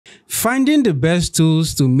Finding the best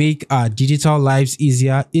tools to make our digital lives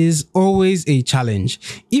easier is always a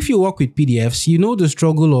challenge. If you work with PDFs, you know the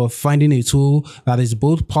struggle of finding a tool that is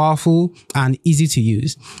both powerful and easy to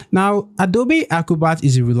use. Now, Adobe Acrobat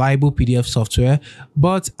is a reliable PDF software,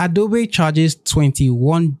 but Adobe charges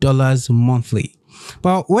 $21 monthly.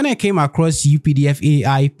 But when I came across UPDF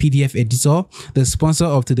AI PDF editor, the sponsor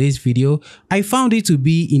of today's video, I found it to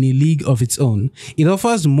be in a league of its own. It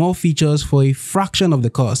offers more features for a fraction of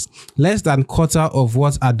the cost, less than quarter of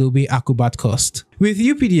what Adobe Acrobat costs. With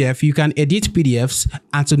UPDF, you can edit PDFs,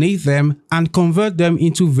 annotate them, and convert them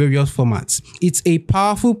into various formats. It's a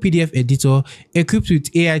powerful PDF editor equipped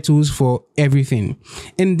with AI tools for everything.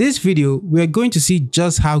 In this video, we're going to see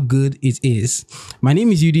just how good it is. My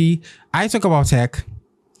name is Udi. I talk about tech.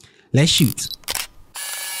 Let's shoot.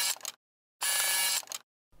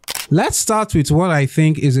 Let's start with what I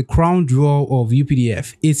think is a crown jewel of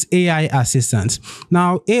UPDF. It's AI Assistant.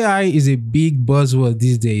 Now, AI is a big buzzword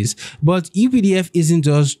these days, but UPDF isn't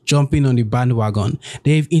just jumping on the bandwagon.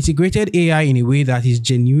 They've integrated AI in a way that is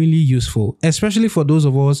genuinely useful, especially for those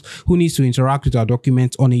of us who need to interact with our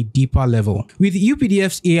documents on a deeper level. With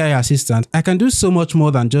UPDF's AI Assistant, I can do so much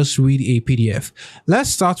more than just read a PDF.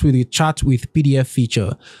 Let's start with the Chat with PDF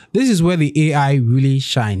feature. This is where the AI really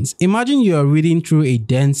shines. Imagine you're reading through a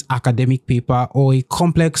dense academic paper or a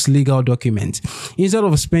complex legal document. Instead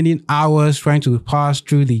of spending hours trying to parse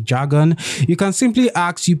through the jargon, you can simply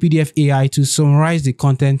ask UPDF AI to summarize the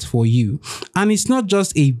content for you. And it's not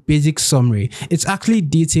just a basic summary, it's actually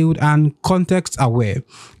detailed and context aware,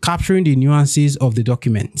 capturing the nuances of the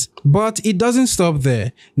document. But it doesn't stop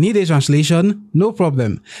there. Need a translation? No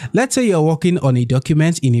problem. Let's say you're working on a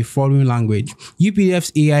document in a foreign language.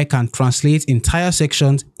 UPDF's AI can translate entire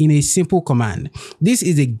sections in a simple command. This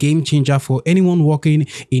is a game changer for anyone working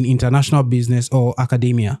in international business or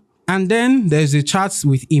academia. And then there's the Charts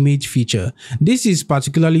with Image feature. This is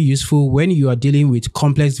particularly useful when you are dealing with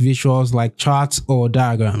complex visuals like charts or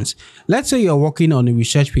diagrams. Let's say you're working on a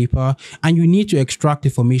research paper and you need to extract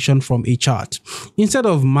information from a chart. Instead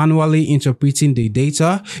of manually interpreting the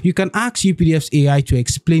data, you can ask UPDF's AI to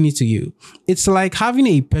explain it to you. It's like having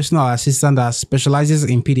a personal assistant that specializes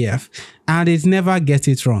in PDF, and it never gets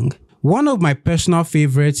it wrong. One of my personal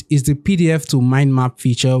favorites is the PDF to mind map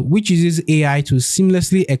feature, which uses AI to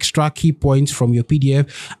seamlessly extract key points from your PDF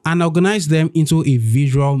and organize them into a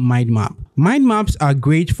visual mind map. Mind maps are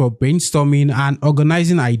great for brainstorming and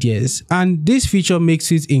organizing ideas, and this feature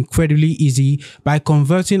makes it incredibly easy by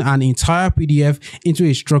converting an entire PDF into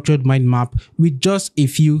a structured mind map with just a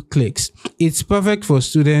few clicks. It's perfect for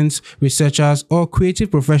students, researchers, or creative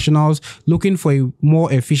professionals looking for a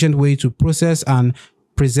more efficient way to process and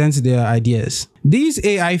present their ideas. These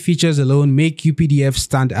AI features alone make UPDF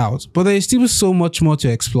stand out, but there is still so much more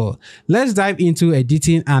to explore. Let's dive into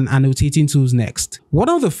editing and annotating tools next. One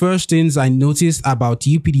of the first things I noticed about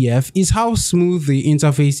UPDF is how smooth the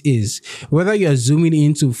interface is. Whether you're zooming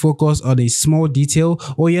in to focus on a small detail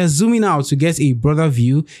or you're zooming out to get a broader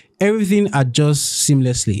view, everything adjusts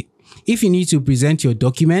seamlessly. If you need to present your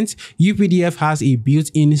document, UPDF has a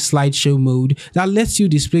built-in slideshow mode that lets you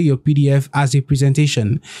display your PDF as a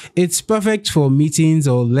presentation. It's perfect for meetings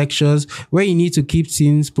or lectures where you need to keep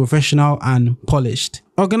things professional and polished.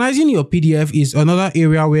 Organizing your PDF is another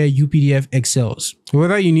area where UPDF excels.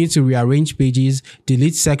 Whether you need to rearrange pages,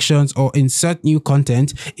 delete sections, or insert new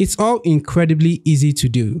content, it's all incredibly easy to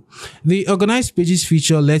do. The Organized Pages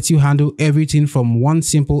feature lets you handle everything from one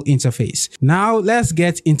simple interface. Now let's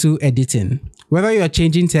get into editing. Whether you're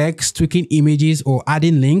changing text, tweaking images, or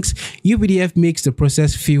adding links, UPDF makes the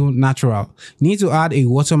process feel natural. Need to add a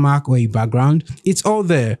watermark or a background? It's all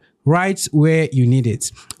there, right where you need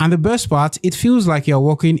it. And the best part, it feels like you're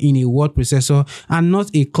working in a word processor and not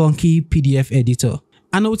a clunky PDF editor.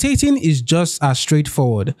 Annotating is just as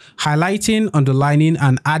straightforward. Highlighting, underlining,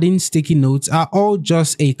 and adding sticky notes are all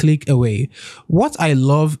just a click away. What I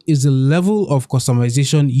love is the level of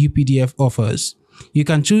customization UPDF offers. You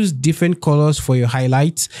can choose different colors for your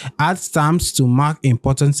highlights, add stamps to mark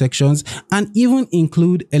important sections, and even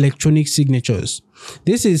include electronic signatures.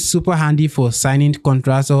 This is super handy for signing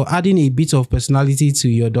contracts or adding a bit of personality to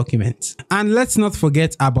your document. And let's not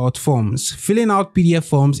forget about forms. Filling out PDF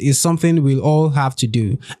forms is something we'll all have to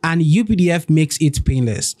do, and UPDF makes it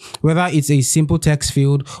painless. Whether it's a simple text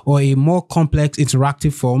field or a more complex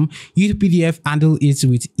interactive form, UPDF handles it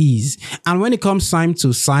with ease. And when it comes time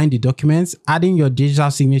to sign the documents, adding your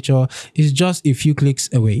digital signature is just a few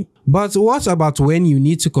clicks away. But what about when you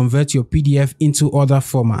need to convert your PDF into other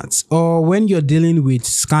formats, or when you're dealing with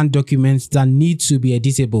scanned documents that need to be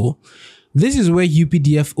editable? This is where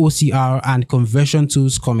UPDF OCR and conversion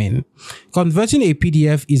tools come in. Converting a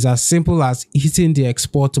PDF is as simple as hitting the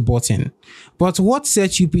export button. But what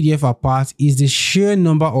sets UPDF apart is the sheer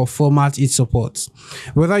number of formats it supports.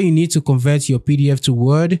 Whether you need to convert your PDF to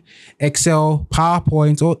Word, Excel,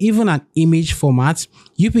 PowerPoint, or even an image format,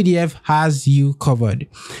 UPDF has you covered.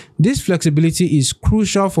 This flexibility is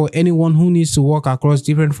crucial for anyone who needs to work across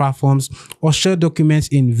different platforms or share documents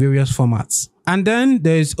in various formats. And then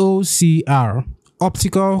there's OCR,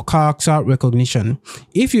 optical character recognition.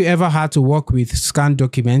 If you ever had to work with scanned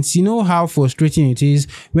documents, you know how frustrating it is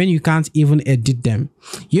when you can't even edit them.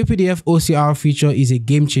 UPDF OCR feature is a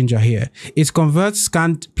game changer here. It converts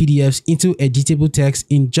scanned PDFs into editable text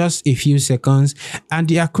in just a few seconds, and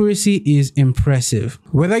the accuracy is impressive.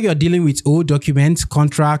 Whether you're dealing with old documents,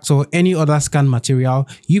 contracts, or any other scanned material,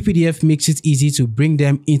 UPDF makes it easy to bring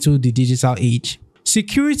them into the digital age.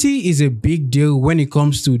 Security is a big deal when it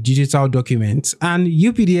comes to digital documents, and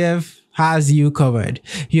UPDF has you covered.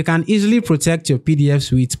 You can easily protect your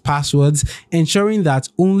PDFs with passwords, ensuring that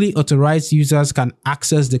only authorized users can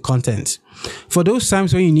access the content. For those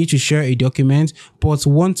times when you need to share a document but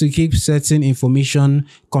want to keep certain information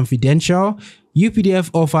confidential,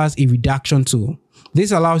 UPDF offers a redaction tool.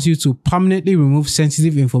 This allows you to permanently remove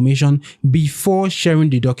sensitive information before sharing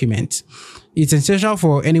the document. It's essential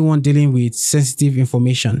for anyone dealing with sensitive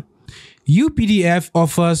information. UPDF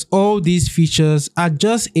offers all these features at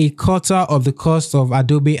just a quarter of the cost of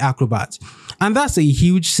Adobe Acrobat. And that's a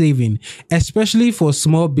huge saving, especially for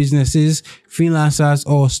small businesses, freelancers,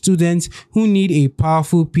 or students who need a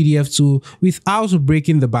powerful PDF tool without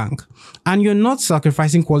breaking the bank. And you're not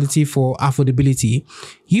sacrificing quality for affordability.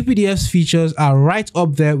 UPDF's features are right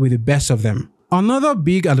up there with the best of them. Another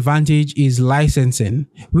big advantage is licensing.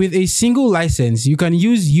 With a single license, you can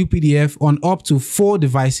use UPDF on up to 4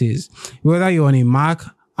 devices, whether you're on a Mac,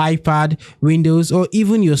 iPad, Windows, or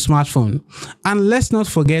even your smartphone. And let's not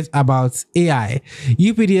forget about AI.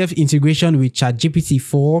 UPDF integration with ChatGPT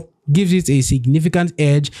 4 gives it a significant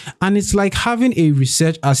edge, and it's like having a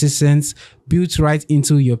research assistant built right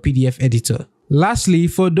into your PDF editor. Lastly,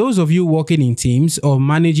 for those of you working in teams or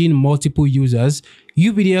managing multiple users,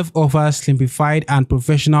 UPDF offers simplified and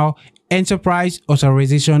professional enterprise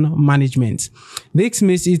authorization management. This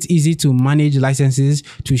makes it easy to manage licenses,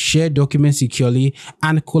 to share documents securely,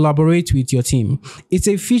 and collaborate with your team. It's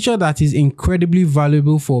a feature that is incredibly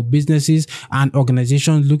valuable for businesses and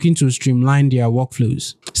organizations looking to streamline their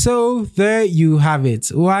workflows. So there you have it,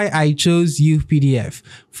 why I chose UPDF.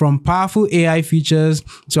 From powerful AI features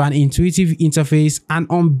to an intuitive interface and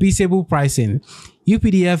unbeatable pricing,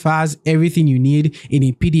 UPDF has everything you need in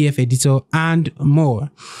a PDF editor and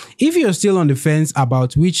more. If you're still on the fence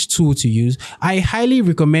about which tool to use, I highly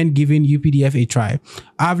recommend giving UPDF a try.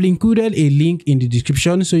 I've included a link in the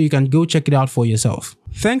description so you can go check it out for yourself.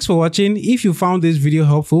 Thanks for watching. If you found this video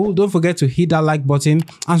helpful, don't forget to hit that like button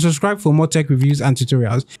and subscribe for more tech reviews and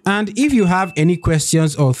tutorials. And if you have any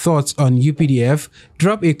questions or thoughts on UPDF,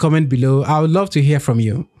 drop a comment below. I would love to hear from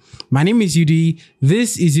you. My name is Udi.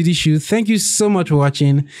 This is UDishoots. Thank you so much for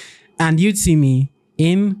watching, and you'd see me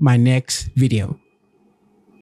in my next video.